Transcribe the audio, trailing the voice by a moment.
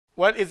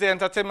Well, it's the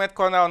entertainment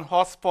corner on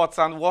Hotsports,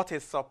 and what a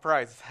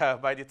surprise.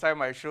 By the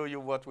time I show you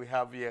what we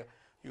have here,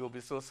 you will be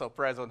so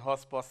surprised on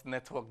Hotsports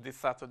Network this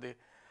Saturday.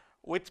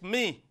 With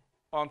me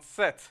on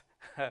set,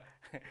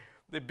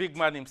 the big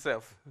man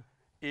himself,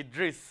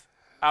 Eedris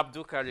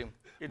Abdulkareem.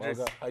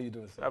 Eedris, how you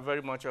doing, sir?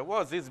 Very much.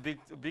 What's this big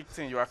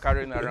thing you are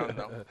carrying around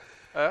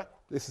now?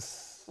 This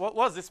is...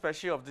 What's the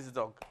special of this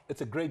dog?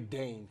 It's a Great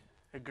Dane.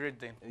 A Great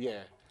Dane?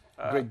 Yeah.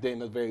 Great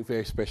Dane, a very,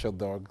 very special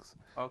dog.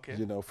 Okay.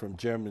 You know, from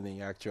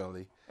Germany,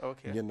 actually.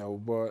 Okay. You know,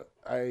 but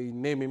I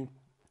name him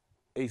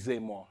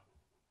Ezemo.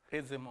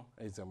 Ezemo.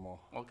 Ezemo.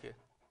 Okay.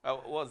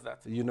 What's that?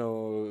 You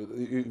know,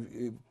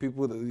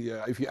 people,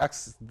 if you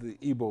ask the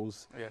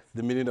Igbos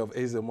the meaning of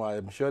Ezemo,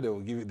 I'm sure they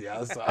will give you the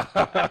answer.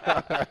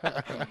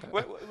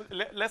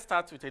 Let's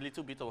start with a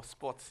little bit of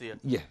sports here.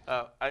 Yeah.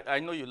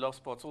 I know you love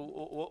sports.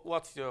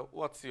 What's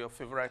your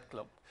favorite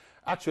club?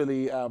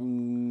 Actually,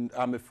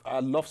 I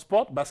love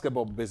sport,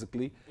 basketball,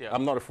 basically. Yeah.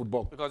 I'm not a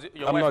football. Because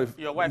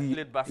your wife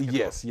played basketball.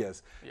 Yes,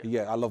 yes.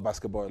 Yeah, I love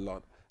basketball a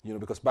lot. You know,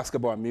 because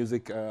basketball and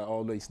music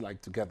always like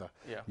together.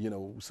 Yeah. You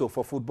know, so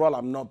for football,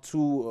 I'm not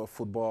too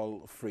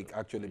football freak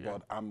actually,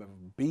 but I'm a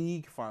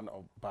big fan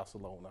of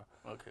Barcelona.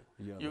 Okay.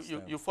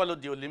 You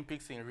followed the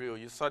Olympics in Rio.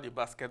 You saw the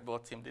basketball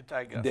team, the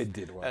Tigers. They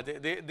did well.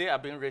 They are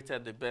being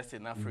rated the best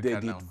in Africa. They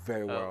did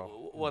very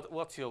well.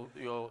 What's your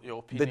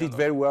opinion? They did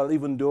very well,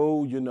 even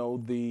though you know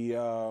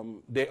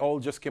they all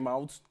just came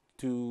out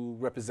to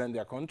represent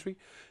their country.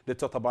 They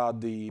talked about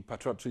the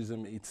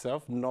patriotism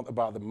itself, not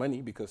about the money,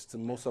 because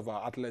most of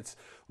our athletes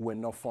were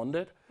not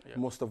funded. Yeah.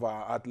 Most of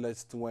our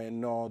athletes were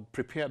not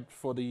prepared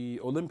for the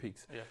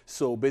Olympics. Yeah.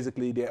 So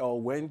basically, they all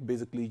went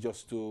basically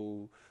just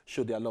to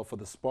show their love for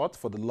the sport,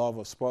 for the love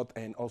of sport,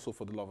 and also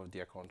for the love of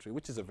their country,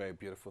 which is a very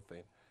beautiful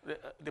thing.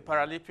 The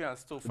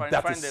Paralympians to find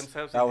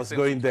themselves. I was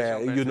going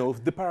there. You know,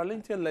 the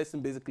Paralympian lesson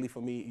basically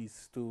for me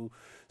is to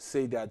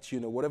say that, you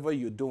know, whatever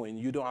you're doing,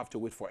 you don't have to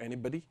wait for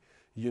anybody.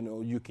 You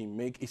know, you can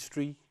make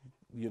history,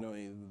 you know,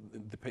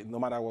 no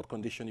matter what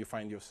condition you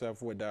find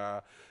yourself,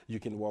 whether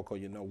you can walk or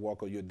you not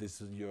walk, or they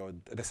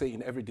say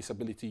in every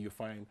disability you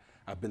find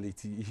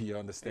ability, you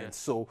understand? Yeah.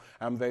 So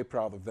I'm very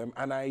proud of them.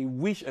 And I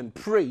wish and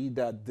pray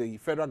that the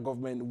federal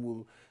government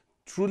will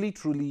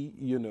truly,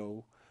 you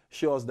know,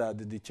 show us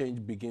that the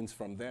change begins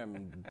from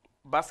them.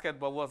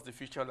 Basketball, what's the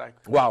future like?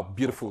 Wow,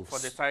 beautiful. For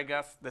the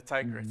Tigers, the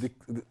Tigress.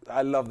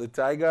 I love the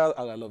Tigers,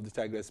 and I love the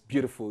Tigress.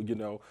 Beautiful, you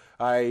know.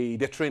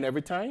 They train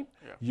every time.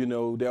 Yeah. You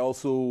know, they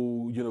also,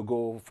 you know,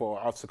 go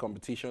for outside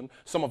competition.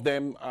 Some of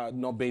them are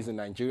not based in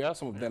Nigeria.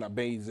 Some of them are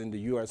based in the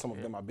US. Some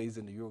of them are based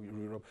in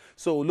Europe.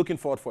 So looking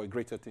forward for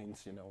greater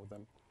things, you know, with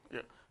them.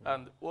 Yeah.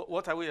 And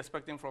what are we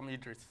expecting from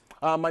Eedris?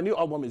 My new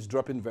album is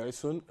dropping very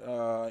soon,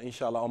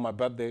 inshallah, on my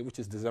birthday, which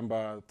is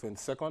December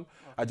 22nd. Okay.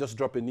 I just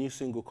dropped a new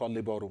single called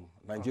Labor Room.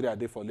 Nigeria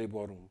Day for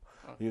Labor Room.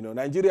 Okay. You know,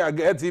 Nigeria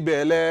get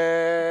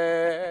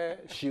ibele,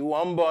 she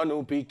won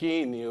born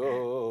pikin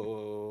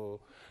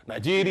yo.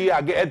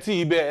 Nigeria get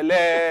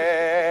ibele,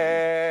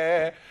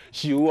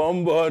 she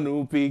won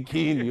born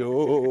pikin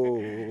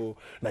yo.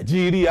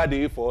 Nigeria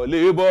Day for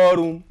Labor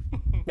Room,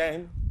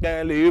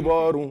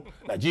 Labor Room,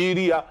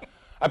 Nigeria.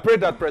 I pray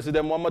that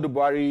President Muhammadu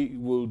Buhari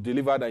will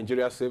deliver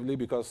Nigeria safely,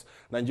 because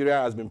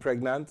Nigeria has been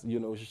pregnant, you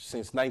know,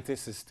 since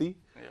 1960.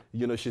 Yeah.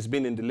 You know, she's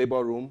been in the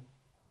labor room.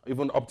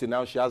 Even up to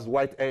now, she has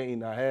white hair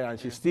in her hair, and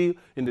she's still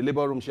in the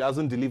labor room. She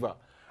hasn't delivered.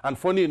 And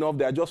funny enough,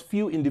 there are just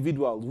few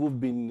individuals who've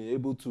been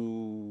able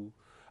to,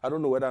 I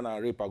don't know whether now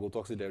rape or go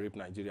talk to they rape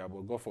Nigeria,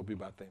 but God forbid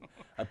that thing.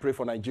 I pray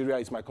for Nigeria.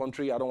 It's my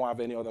country. I don't have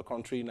any other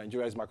country.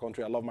 Nigeria is my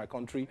country. I love my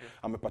country. Yeah.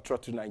 I'm a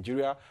patriot to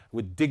Nigeria.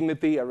 With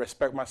dignity, I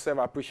respect myself.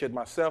 I appreciate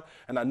myself.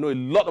 And I know a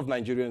lot of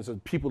Nigerians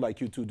and people like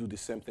you too do the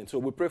same thing. So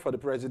we pray for the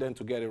president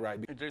to get it right.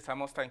 Eedris, I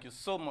must thank you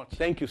so much.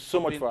 Thank you so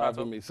much for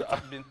having me, sir.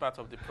 Being part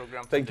of the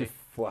program Thank today. you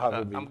for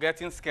having me. I'm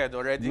getting scared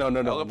already. No.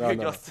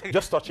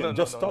 Just touch him.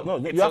 No.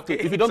 You have to.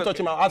 If you don't touch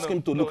him, I'll ask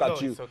him to look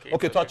at you.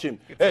 Okay, touch him.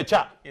 Hey,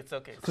 chat. It's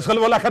okay. It's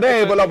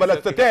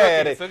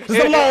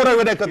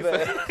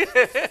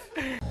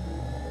okay.